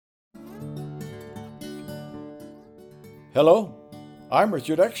Hello, I'm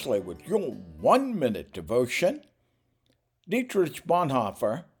Richard Exley with your 1-minute devotion. Dietrich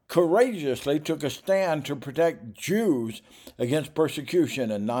Bonhoeffer courageously took a stand to protect Jews against persecution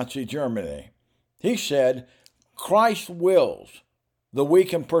in Nazi Germany. He said, "Christ wills the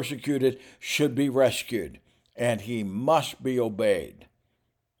weak and persecuted should be rescued, and he must be obeyed."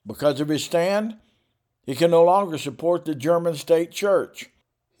 Because of his stand, he can no longer support the German state church.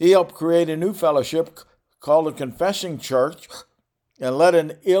 He helped create a new fellowship called the Confessing Church and led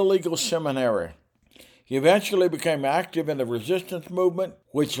an illegal seminary. He eventually became active in the resistance movement,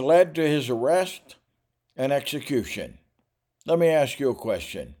 which led to his arrest and execution. Let me ask you a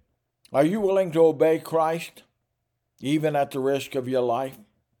question. Are you willing to obey Christ, even at the risk of your life?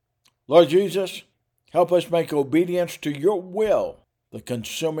 Lord Jesus, help us make obedience to your will the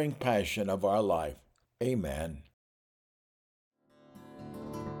consuming passion of our life. Amen.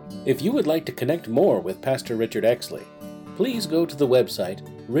 If you would like to connect more with Pastor Richard Exley, please go to the website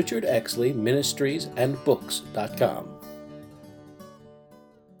richardexleyministriesandbooks.com.